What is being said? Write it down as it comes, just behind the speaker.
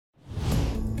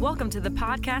Welcome to the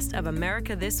podcast of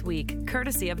America This Week,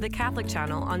 courtesy of the Catholic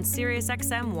Channel on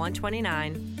SiriusXM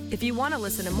 129. If you want to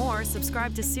listen to more,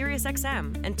 subscribe to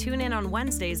SiriusXM and tune in on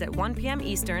Wednesdays at 1 p.m.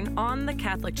 Eastern on the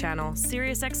Catholic Channel,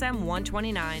 SiriusXM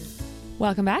 129.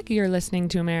 Welcome back. You're listening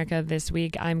to America This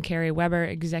Week. I'm Carrie Weber,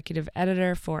 Executive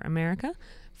Editor for America.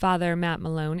 Father Matt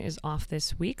Malone is off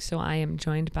this week, so I am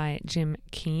joined by Jim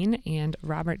Keene and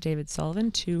Robert David Sullivan,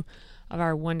 two of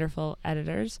our wonderful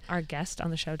editors. Our guest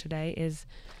on the show today is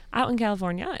out in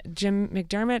California. Jim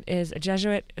McDermott is a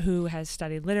Jesuit who has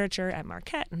studied literature at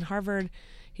Marquette and Harvard.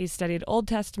 He's studied Old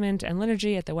Testament and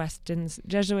liturgy at the Weston's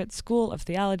Jesuit School of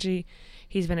Theology.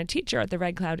 He's been a teacher at the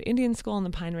Red Cloud Indian School on the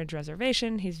Pine Ridge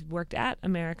Reservation. He's worked at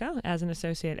America as an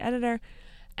associate editor,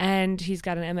 and he's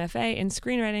got an MFA in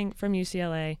screenwriting from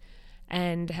UCLA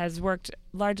and has worked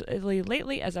largely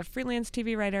lately as a freelance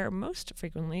TV writer, most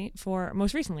recently for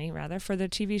the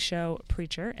TV show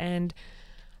Preacher, and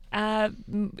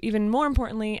even more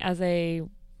importantly, as a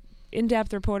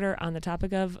in-depth reporter on the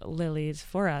topic of lilies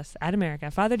for us at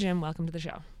America. Father Jim, welcome to the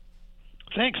show.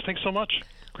 Thanks so much.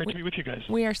 Great to be with you guys.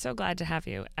 We are so glad to have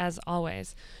you, as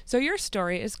always. So your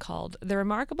story is called The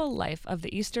Remarkable Life of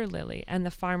the Easter Lily and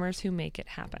the Farmers Who Make It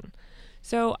Happen.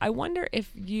 So I wonder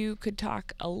if you could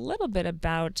talk a little bit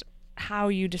about how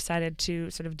you decided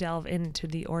to sort of delve into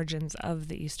the origins of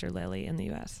the Easter lily in the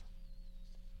U.S.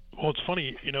 Well, it's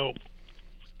funny,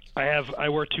 I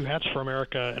wear two hats for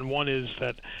America, and one is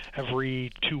that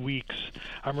every 2 weeks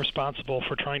I'm responsible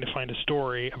for trying to find a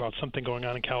story about something going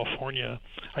on in California,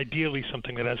 ideally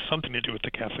something that has something to do with the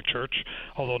Catholic Church,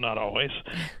 although not always.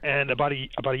 And about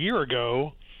a year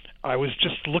ago, I was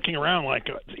just looking around like,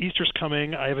 Easter's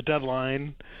coming, I have a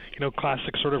deadline,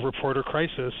 classic sort of reporter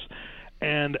crisis,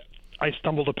 and I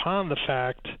stumbled upon the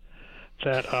fact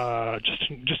that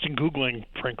just in Googling,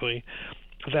 frankly,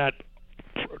 that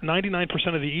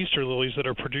 99% of the Easter lilies that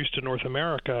are produced in North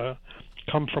America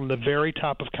come from the very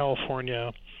top of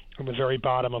California and the very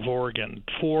bottom of Oregon.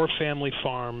 4 family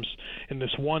farms in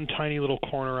this one tiny little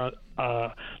corner,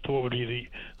 to what would be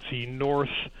the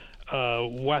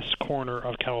northwest corner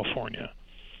of California.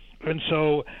 And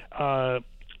so I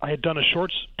had done a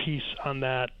short piece on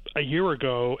that a year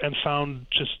ago and found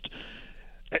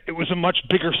it was a much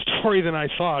bigger story than I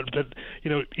thought, that,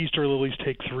 Easter lilies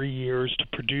take 3 years to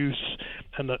produce,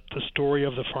 and the story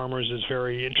of the farmers is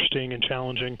very interesting and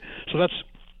challenging. So that's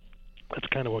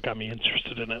kind of what got me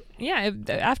interested in it. Yeah,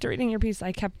 after reading your piece,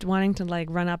 I kept wanting to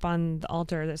run up on the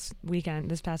altar this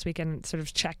past weekend, sort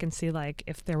of check and see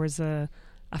if there was a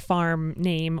farm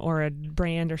name or a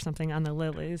brand or something on the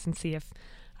lilies and see if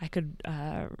I could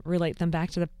relate them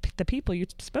back to the people you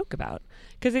spoke about.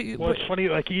 It's funny,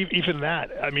 even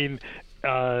that. I mean,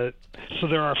 so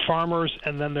there are farmers,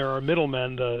 and then there are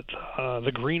middlemen,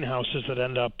 the greenhouses that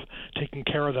end up taking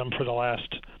care of them for the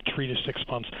last 3 to 6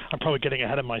 months. I'm probably getting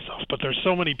ahead of myself, but there's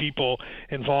so many people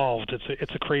involved.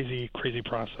 It's a crazy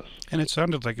process. And it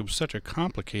sounded like it was such a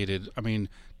complicated,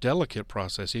 delicate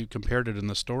process. You compared it in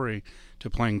the story to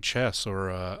playing chess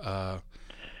or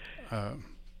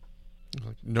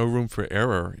no room for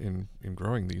error in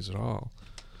growing these at all.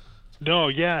 No.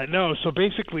 So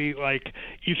basically,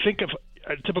 you think of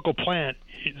a typical plant,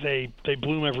 they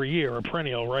bloom every year, a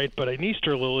perennial, right? But an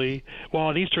Easter lily, while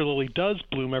an Easter lily does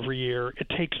bloom every year, it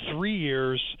takes 3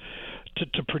 years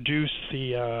to produce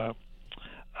the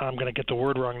I'm going to get the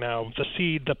word wrong now, the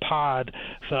seed, the pod,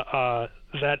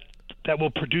 that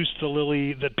will produce the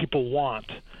lily that people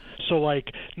want. So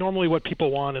normally what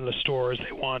people want in the stores,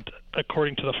 they want,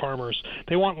 according to the farmers,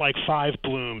 they want 5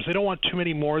 blooms. They don't want too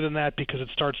many more than that because it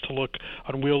starts to look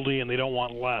unwieldy, and they don't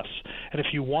want less. And if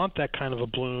you want that kind of a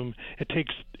bloom, it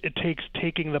takes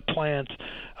taking the plant,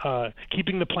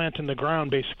 keeping the plant in the ground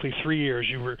basically 3 years.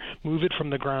 You remove it from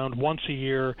the ground once a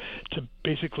year to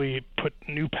basically put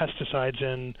new pesticides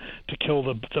in to kill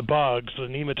the bugs, the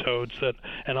nematodes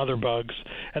and other bugs,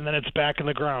 and then it's back in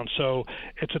the ground. So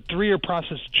it's a 3-year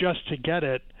process just to get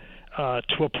it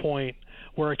to a point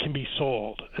where it can be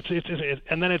sold.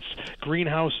 And then it's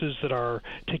greenhouses that are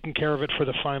taking care of it for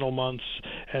the final months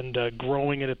and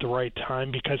growing it at the right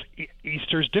time, because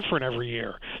Easter's different every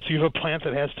year. So you have a plant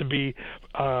that has to be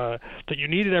that you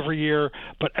need it every year,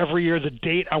 but every year the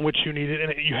date on which you need it,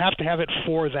 and you have to have it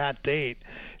for that date,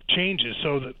 changes.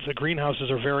 So the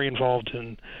greenhouses are very involved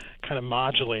in kind of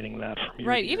modulating that from year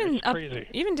right, to year.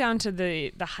 Even down to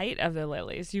the height of the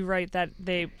lilies. You write that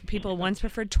people once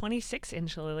preferred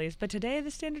 26-inch lilies, but today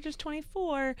the standard is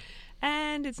 24,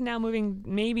 and it's now moving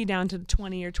maybe down to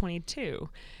 20 or 22.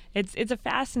 It's a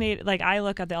fascinating. I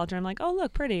look at the altar, I'm like, oh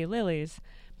look, pretty lilies,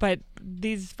 but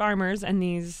these farmers and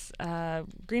these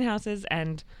greenhouses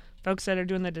and folks that are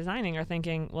doing the designing are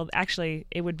thinking, well, actually,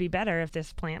 it would be better if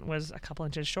this plant was a couple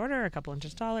inches shorter, a couple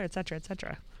inches taller, et cetera, et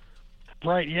cetera.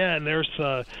 Right, yeah, and there's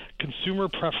the consumer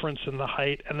preference in the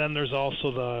height, and then there's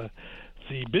also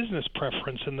the business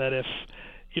preference in that if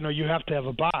you have to have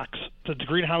a box. The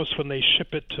greenhouse, when they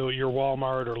ship it to your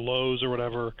Walmart or Lowe's or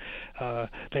whatever,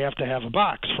 they have to have a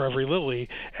box for every lily.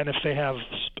 And if they have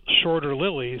shorter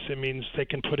lilies, it means they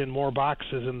can put in more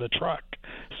boxes in the truck.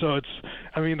 So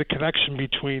the connection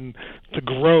between the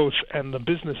growth and the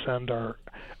business end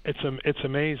it's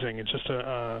amazing. It's just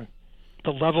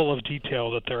the level of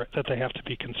detail that they have to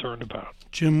be concerned about.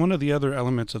 Jim, one of the other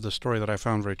elements of the story that I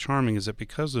found very charming is that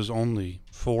because there's only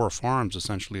 4 farms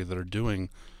essentially that are doing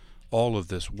all of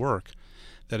this work,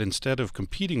 that instead of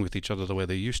competing with each other the way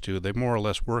they used to, they more or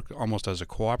less work almost as a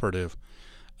cooperative.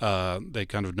 They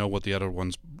kind of know what the other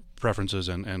one's preferences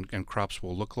and crops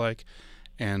will look like,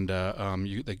 and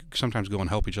they sometimes go and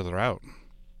help each other out.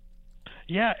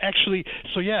 Yeah, actually,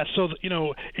 so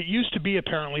it used to be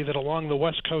apparently that along the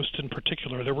West Coast in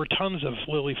particular, there were tons of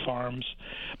lily farms,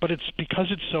 but it's because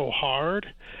it's so hard,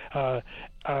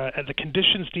 and the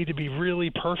conditions need to be really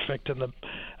perfect, and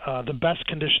the best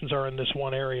conditions are in this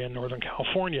one area in Northern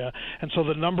California, and so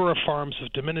the number of farms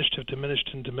have diminished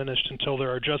until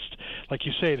there are just, like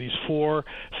you say, these 4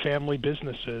 family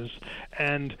businesses,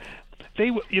 and they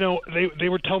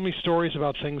would tell me stories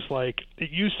about things like it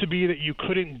used to be that you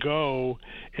couldn't go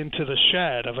into the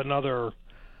shed of another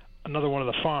one of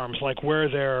the farms, like where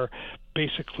they're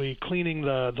basically cleaning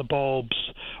the bulbs,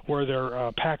 where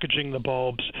they're packaging the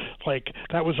bulbs, like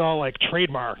that was all like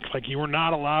trademarked, like you were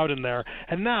not allowed in there.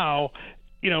 And now,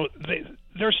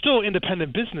 they're still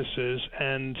independent businesses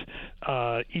and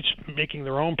each making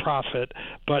their own profit,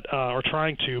 but or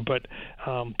trying to,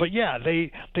 but yeah,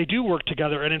 they do work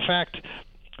together. And in fact,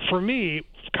 for me,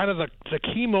 kind of the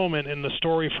key moment in the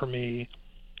story for me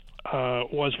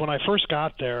was when I first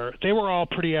got there. They were all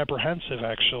pretty apprehensive,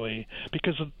 actually,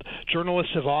 because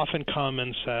journalists have often come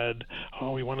and said,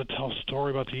 oh, we want to tell a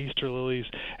story about the Easter lilies,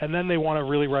 and then they want to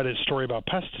really write a story about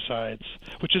pesticides,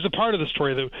 which is a part of the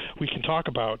story that we can talk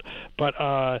about. But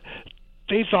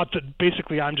they thought that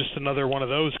basically I'm just another one of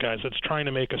those guys that's trying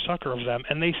to make a sucker of them,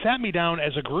 and they sat me down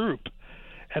as a group.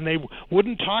 And they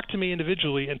wouldn't talk to me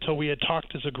individually until we had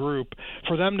talked as a group,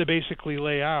 for them to basically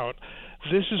lay out,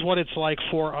 this is what it's like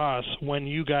for us when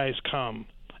you guys come.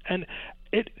 And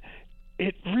it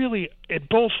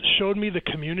both showed me the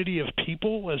community of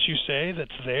people, as you say,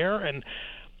 that's there, and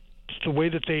the way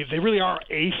that they really are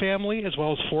a family as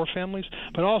well as 4 families,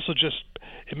 but also just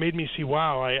it made me see,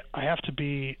 wow, I have to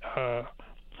be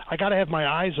I got to have my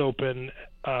eyes open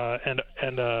and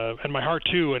my heart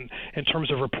too, and in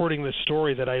terms of reporting this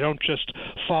story, that I don't just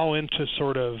fall into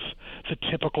sort of the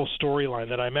typical storyline,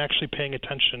 that I'm actually paying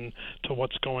attention to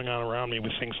what's going on around me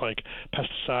with things like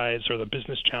pesticides or the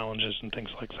business challenges and things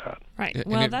like that. Right.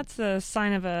 Well, that's the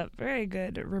sign of a very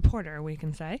good reporter, we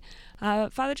can say.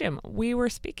 Father Jim, we were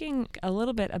speaking a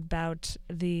little bit about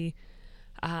the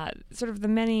sort of the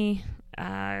many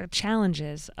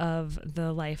challenges of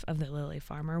the life of the lily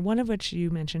farmer, one of which you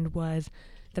mentioned was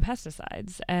the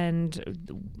pesticides and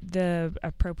the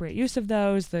appropriate use of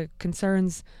those, the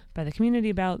concerns by the community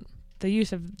about the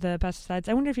use of the pesticides.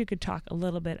 I wonder if you could talk a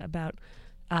little bit about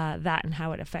that and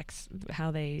how it affects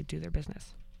how they do their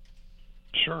business.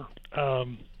 Sure.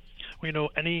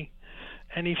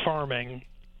 Any farming,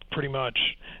 pretty much,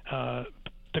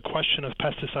 the question of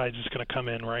pesticides is going to come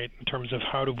in, right? In terms of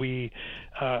how do we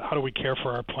care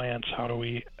for our plants? How do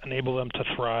we enable them to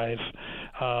thrive?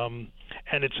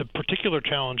 And it's a particular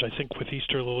challenge, I think, with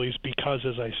Easter lilies because,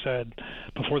 as I said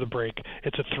before the break,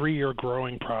 it's a 3-year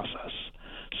growing process.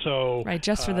 So right,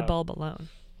 just for the bulb alone.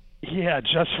 Yeah,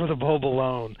 just for the bulb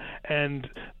alone. And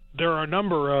there are a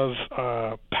number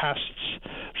of pests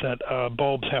that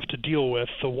bulbs have to deal with.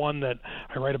 The one that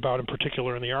I write about in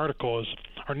particular in the article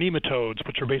are nematodes,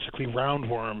 which are basically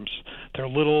roundworms. They're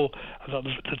little,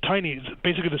 the tiny,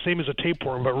 basically the same as a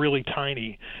tapeworm, but really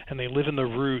tiny, and they live in the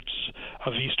roots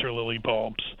of Easter lily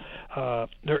bulbs.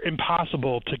 They're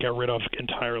impossible to get rid of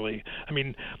entirely. I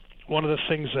mean, one of the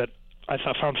things that I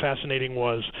found fascinating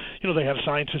was, they have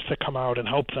scientists that come out and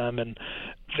help them, and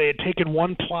they had taken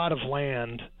one plot of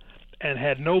land and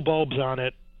had no bulbs on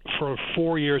it for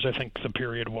 4 years, I think the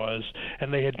period was,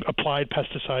 and they had applied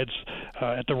pesticides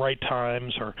at the right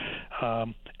times,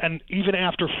 and even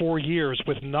after 4 years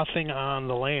with nothing on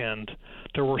the land,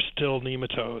 there were still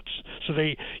nematodes. So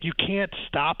you can't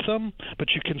stop them,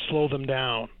 but you can slow them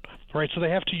down, right? So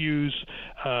they have to use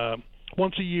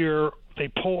once a year they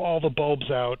pull all the bulbs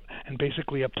out and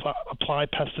basically apply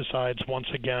pesticides once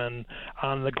again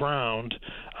on the ground,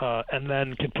 and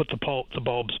then can put the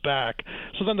bulbs back.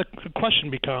 So then the question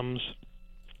becomes,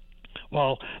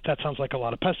 well, that sounds like a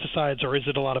lot of pesticides, or is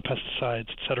it a lot of pesticides,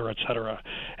 et cetera, et cetera.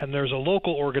 And there's a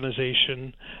local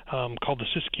organization called the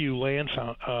Siskiyou Land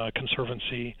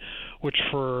Conservancy, which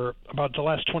for about the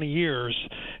last 20 years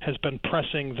has been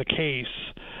pressing the case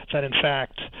that, in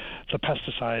fact, the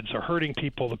pesticides are hurting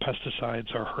people, the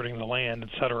pesticides are hurting the land, et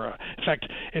cetera. In fact,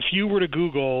 if you were to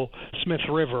Google Smith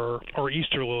River or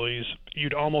Easter lilies,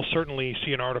 you'd almost certainly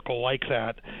see an article like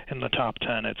that in the top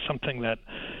 10. It's something that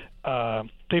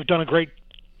they've done a great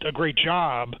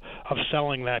job of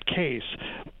selling that case.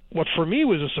 What for me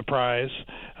was a surprise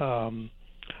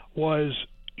was,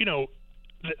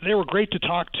 they were great to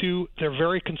talk to. They're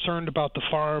very concerned about the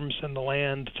farms and the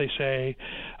land, they say.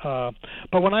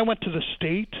 But when I went to the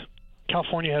state,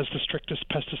 California has the strictest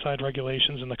pesticide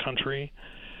regulations in the country.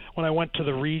 When I went to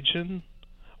the region,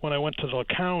 when I went to the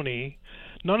county,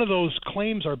 none of those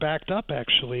claims are backed up,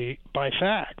 actually, by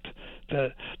fact.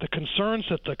 The concerns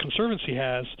that the Conservancy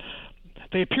has,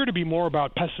 they appear to be more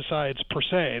about pesticides per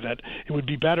se, that it would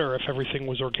be better if everything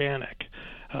was organic.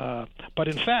 But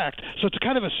in fact, so it's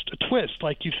kind of a twist.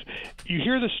 Like you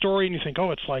hear the story and you think,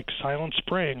 oh, it's like Silent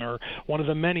Spring or one of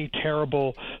the many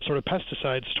terrible sort of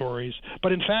pesticide stories.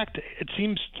 But in fact, it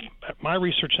seems, my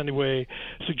research anyway,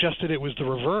 suggested it was the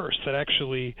reverse, that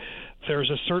actually there's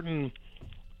a certain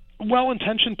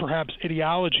well-intentioned, perhaps,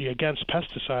 ideology against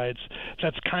pesticides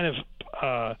that's kind of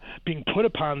being put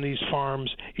upon these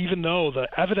farms, even though the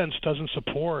evidence doesn't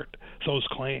support those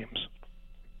claims.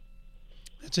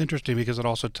 It's interesting because it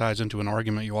also ties into an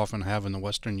argument you often have in the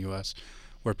Western U.S.,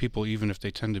 where people, even if they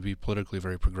tend to be politically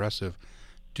very progressive,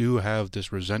 do have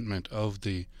this resentment of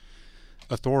the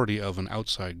authority of an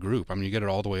outside group. I mean, you get it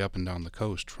all the way up and down the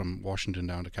coast, from Washington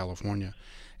down to California,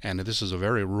 and this is a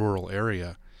very rural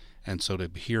area. And so to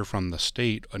hear from the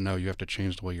state, no, you have to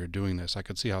change the way you're doing this, I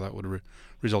could see how that would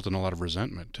result in a lot of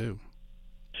resentment too.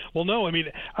 Well, no, I mean,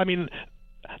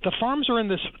 the farms are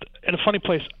in a funny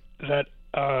place that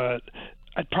this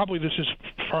is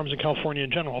farms in California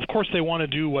in general. Of course, they want to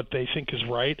do what they think is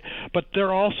right, but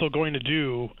they're also going to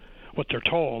do what they're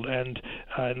told. And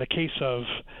in the case of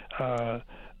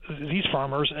these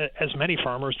farmers, as many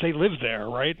farmers, they live there,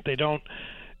 right? They don't.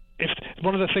 If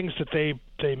one of the things that they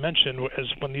mentioned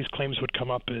as when these claims would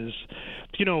come up is,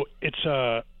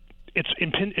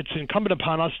 it's incumbent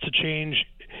upon us to change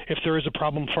if there is a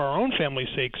problem for our own family's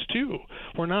sakes too.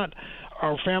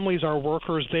 Our families, our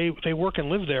workers, they work and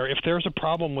live there. If there's a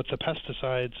problem with the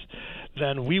pesticides,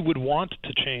 then we would want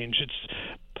to change. It's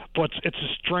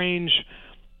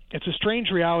a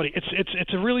strange reality.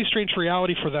 It's a really strange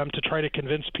reality for them to try to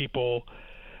convince people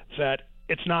that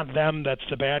it's not them that's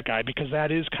the bad guy, because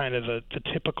that is kind of the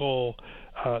typical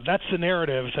that's the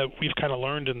narrative that we've kind of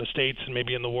learned in the States and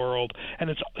maybe in the world, and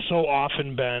it's so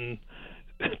often been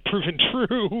proven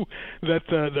true that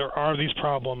there are these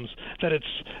problems, that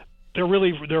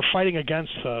they're fighting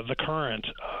against the current,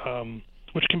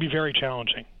 which can be very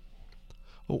challenging.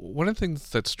 One of the things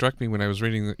that struck me when I was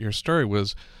reading your story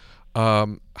was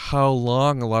how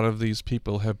long a lot of these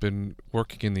people have been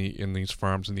working in these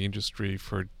farms in the industry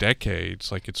for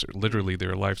decades. Like, it's literally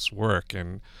their life's work,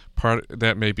 and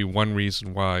that may be one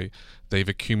reason why they've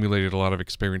accumulated a lot of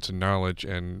experience and knowledge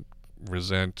and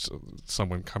resent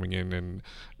someone coming in and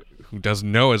who doesn't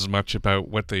know as much about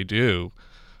what they do,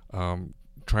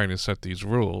 trying to set these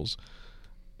rules.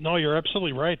 No, you're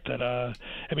absolutely right. That the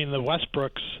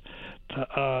Westbrooks.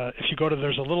 If you go to,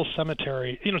 there's a little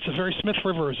cemetery. Smith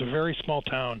River is a very small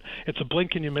town. It's a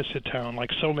blink and you miss it town,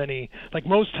 like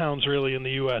most towns really in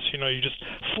the U.S. You just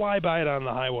fly by it on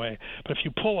the highway. But if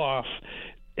you pull off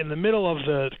in the middle of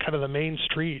the kind of the main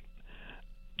street,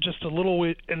 just a little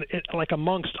way, and like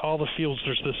amongst all the fields,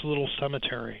 there's this little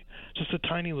cemetery, just a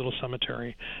tiny little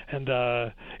cemetery, and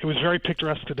it was very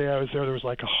picturesque. The day I was there was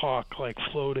like a hawk like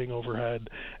floating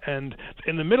overhead, and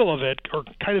in the middle of it, or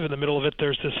kind of in the middle of it,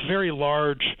 there's this very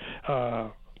large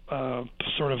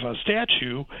sort of a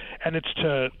statue, and it's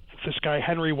to this guy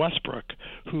Henry Westbrook,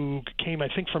 who came, I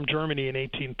think, from Germany in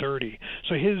 1830.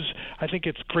 So I think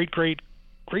it's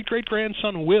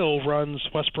great-great-grandson Will runs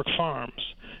Westbrook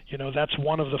Farms. That's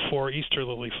one of the 4 Easter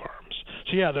lily farms.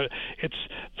 So yeah,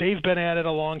 they've been at it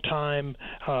a long time.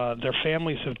 Their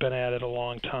families have been at it a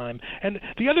long time. And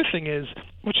the other thing is,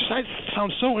 which I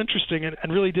found so interesting and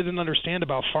really didn't understand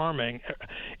about farming,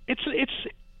 it's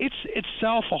it's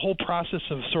itself a whole process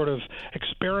of sort of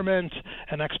experiment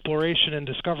and exploration and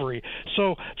discovery.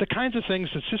 So the kinds of things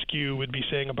that Siskiyou would be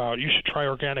saying about you should try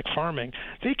organic farming,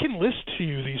 they can list to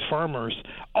you, these farmers,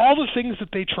 all the things that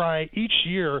they try each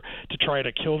year to try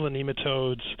to kill the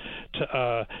nematodes,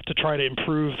 to try to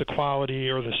improve the quality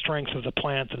or the strength of the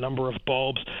plant, the number of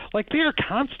bulbs. Like, they are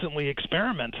constantly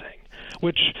experimenting,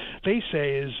 which they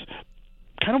say is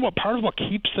kind of part of what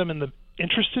keeps them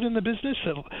interested in the business.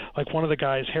 Like, one of the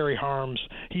guys, Harry Harms,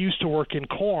 he used to work in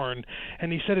corn,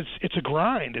 and he said it's a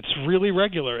grind. It's really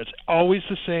regular. It's always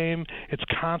the same. It's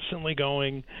constantly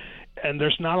going, and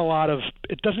there's not a lot of.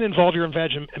 It doesn't involve your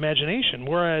imagination.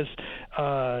 Whereas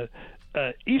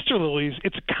Easter lilies,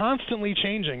 it's constantly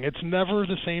changing. It's never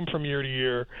the same from year to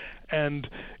year, and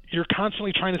you're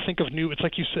constantly trying to think of new. It's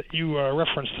like you said, you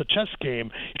referenced the chess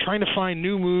game. You're trying to find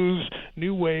new moves,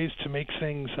 new ways to make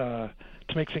things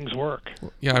work.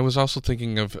 Yeah, I was also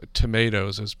thinking of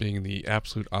tomatoes as being the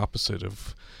absolute opposite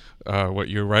of what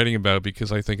you're writing about, because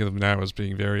I think of them now as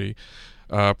being very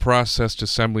processed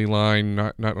assembly line,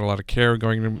 not a lot of care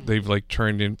going in. They've like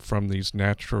turned in from these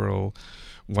natural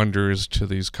wonders to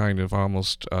these kind of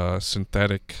almost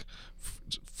synthetic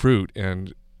fruit,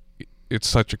 and it's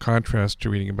such a contrast to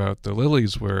reading about the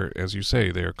lilies, where, as you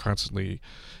say, they're constantly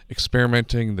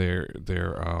experimenting. They're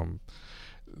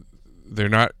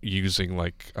not using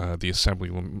like the assembly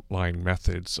line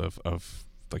methods of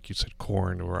like you said,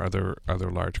 corn or other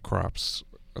large crops,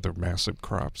 other massive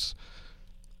crops.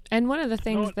 And one of the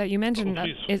things that you mentioned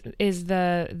is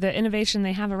the innovation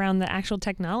they have around the actual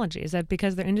technology. Is that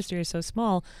because their industry is so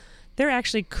small, they're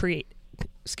actually creating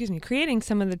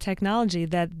some of the technology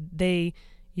that they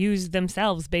use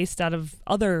themselves based out of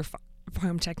other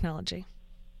farm technology.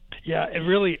 Yeah, it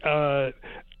really. The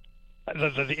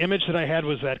image that I had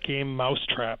was that game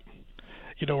Mousetrap,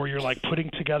 where you're like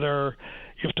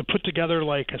you have to put together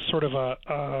like a sort of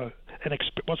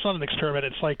it's not an experiment.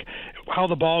 It's like how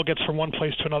the ball gets from one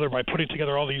place to another by putting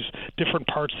together all these different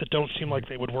parts that don't seem like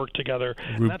they would work together.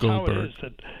 Rube Goldberg. How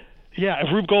it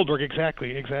is Rube Goldberg,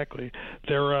 exactly.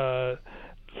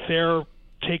 They're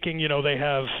taking, they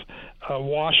have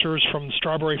washers from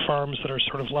strawberry farms that are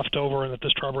sort of left over and that the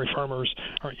strawberry farmers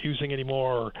aren't using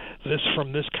anymore, or this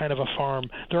from this kind of a farm.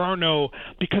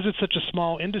 Because it's such a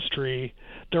small industry,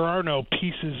 there are no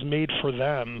pieces made for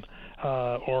them,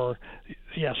 so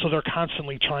they're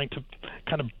constantly trying to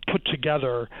kind of put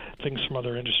together things from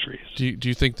other industries. Do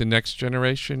you think the next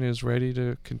generation is ready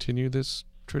to continue this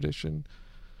tradition?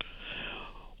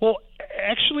 Well,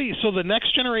 actually, so the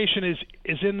next generation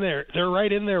is in there. They're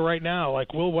right in there right now.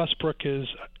 Like Will Westbrook and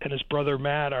his brother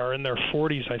Matt are in their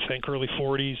 40s, I think, early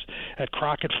 40s at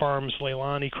Crockett Farms.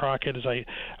 Leilani Crockett is, I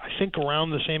think,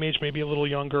 around the same age, maybe a little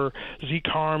younger. Zeke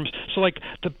Harms. So, like,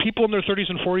 the people in their 30s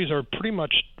and 40s are pretty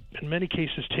much, in many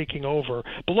cases, taking over.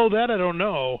 Below that, I don't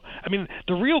know. I mean,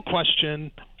 the real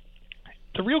question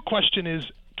is,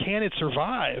 can it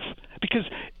survive? Because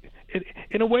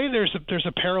in a way, there's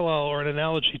a parallel or an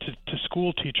analogy to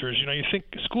school teachers. You think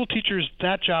school teachers,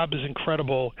 that job is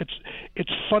incredible.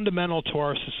 It's fundamental to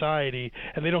our society,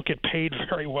 and they don't get paid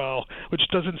very well, which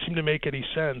doesn't seem to make any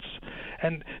sense.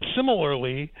 And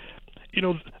similarly,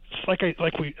 like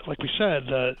we said,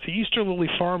 the Easter lily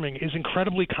farming is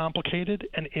incredibly complicated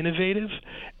and innovative,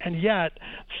 and yet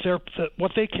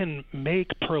what they can make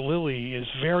per lily is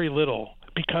very little,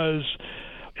 because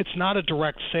it's not a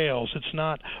direct sales. It's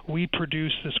not we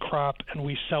produce this crop and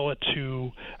we sell it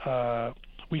to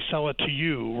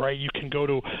you, right? You can go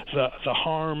to the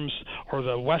Harms or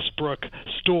the Westbrook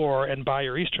store and buy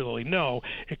your Easter lily. No,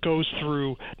 it goes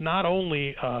through not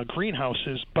only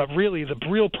greenhouses, but really the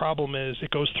real problem is it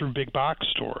goes through big box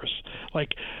stores.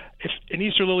 Like, if an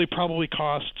Easter lily probably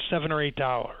costs $7 or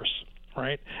 $8,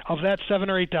 right? Of that $7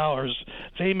 or $8,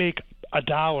 they make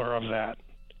 $1 of that,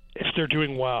 if they're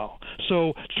doing well.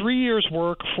 So 3 years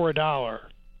work for $1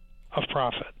 of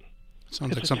profit.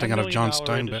 Sounds like something out of John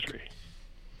Steinbeck. Industry.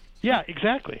 Yeah,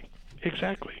 exactly.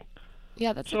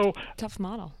 Yeah, that's a tough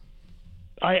model.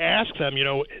 I asked them,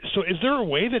 so is there a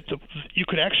way that you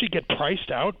could actually get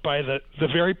priced out by the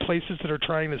very places that are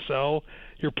trying to sell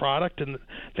your product? And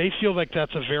they feel like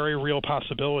that's a very real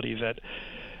possibility,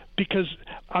 because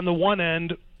on the one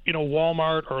end,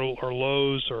 Walmart or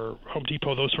Lowe's or Home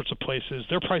Depot, those sorts of places,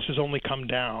 their prices only come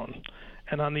down.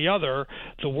 And on the other,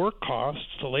 the work costs,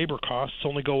 the labor costs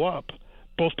only go up,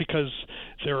 both because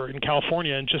they're in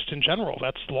California and just in general.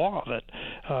 That's the law, that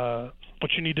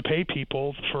what you need to pay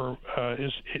people for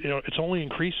it's only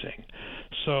increasing.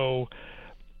 So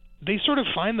they sort of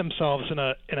find themselves in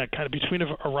a kind of between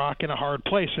a rock and a hard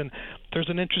place. And there's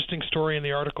an interesting story in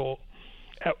the article.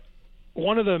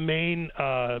 One of the main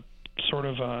sort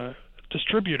of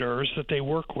distributors that they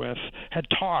work with had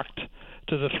talked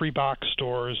to the three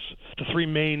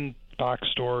main box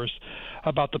stores,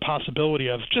 about the possibility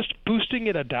of just boosting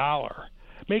it $1.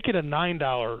 Make it a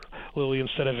 $9 Lily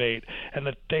instead of $8, and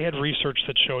that they had research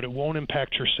that showed it won't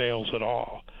impact your sales at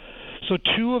all. So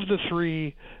 2 of the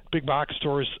 3 big box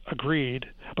stores agreed,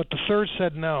 but the third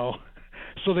said no,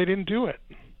 so they didn't do it.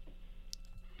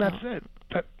 That's it.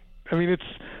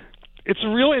 It's a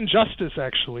real injustice,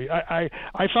 actually. I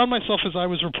found myself as I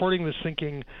was reporting this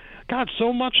thinking, God,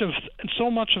 so much of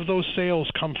those sales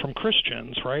come from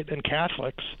Christians, right, and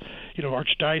Catholics,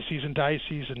 archdioceses and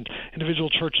dioceses and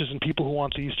individual churches and people who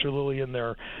want the Easter lily in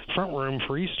their front room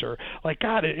for Easter. Like,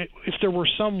 God, if there were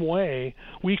some way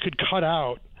we could cut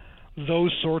out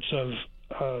those sorts of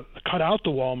cut out the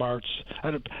Walmarts.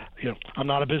 I'm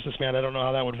not a businessman. I don't know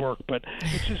how that would work, but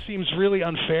it just seems really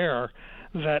unfair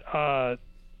that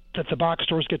the box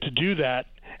stores get to do that,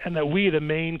 and that we, the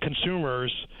main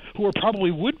consumers, who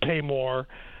probably would pay more,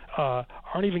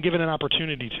 aren't even given an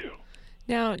opportunity to.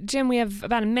 Now, Jim, we have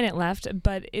about a minute left,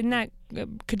 but in that,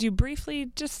 could you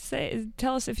briefly just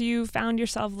tell us if you found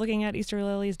yourself looking at Easter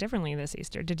lilies differently this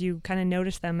Easter? Did you kind of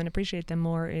notice them and appreciate them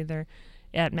more, either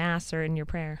at Mass or in your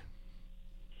prayer?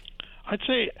 I'd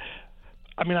say,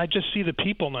 I just see the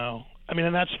people now.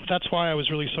 And that's why I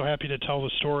was really so happy to tell the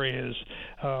story. Is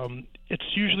it's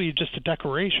usually just a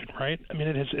decoration, right?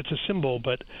 It's a symbol,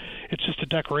 but it's just a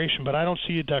decoration. But I don't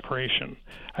see a decoration.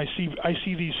 I see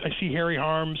Harry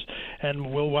Harms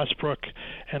and Will Westbrook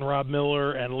and Rob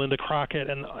Miller and Linda Crockett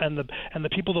and the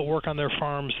people that work on their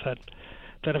farms that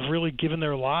have really given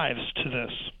their lives to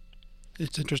this.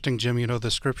 It's interesting, Jim.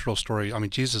 The scriptural story.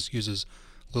 Jesus uses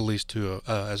lilies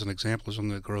as an example of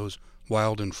something that grows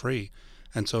wild and free.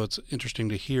 And so it's interesting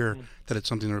to hear that it's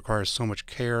something that requires so much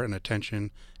care and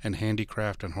attention and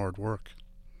handicraft and hard work.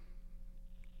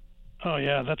 Oh,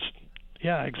 yeah,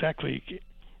 exactly.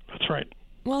 That's right.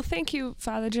 Well, thank you,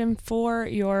 Father Jim, for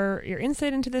your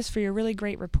insight into this, for your really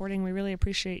great reporting. We really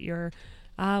appreciate your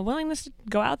willingness to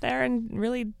go out there and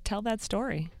really tell that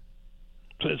story.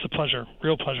 It's a pleasure,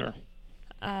 real pleasure.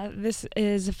 This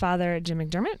is Father Jim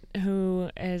McDermott, who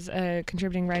is a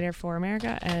contributing writer for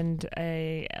America and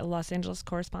a Los Angeles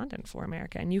correspondent for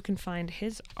America. And you can find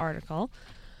his article,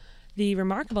 The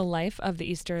Remarkable Life of the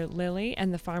Easter Lily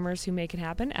and the Farmers Who Make It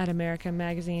Happen, at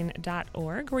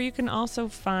americamagazine.org, where you can also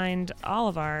find all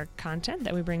of our content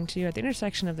that we bring to you at the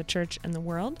intersection of the church and the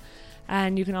world.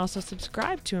 And you can also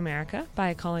subscribe to America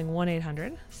by calling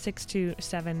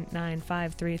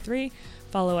 1-800-627-9533.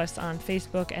 Follow us on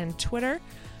Facebook and Twitter.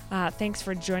 Thanks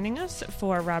for joining us.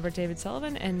 For Robert David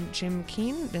Sullivan and Jim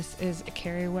Keane, this is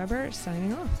Carrie Weber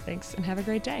signing off. Thanks and have a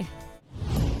great day.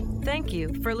 Thank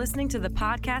you for listening to the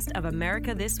podcast of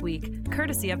America This Week,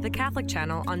 courtesy of the Catholic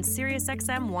Channel on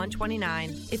SiriusXM 129.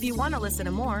 If you want to listen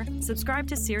to more, subscribe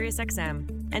to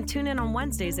SiriusXM and tune in on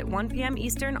Wednesdays at 1 p.m.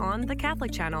 Eastern on the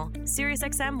Catholic Channel,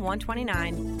 SiriusXM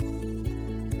 129.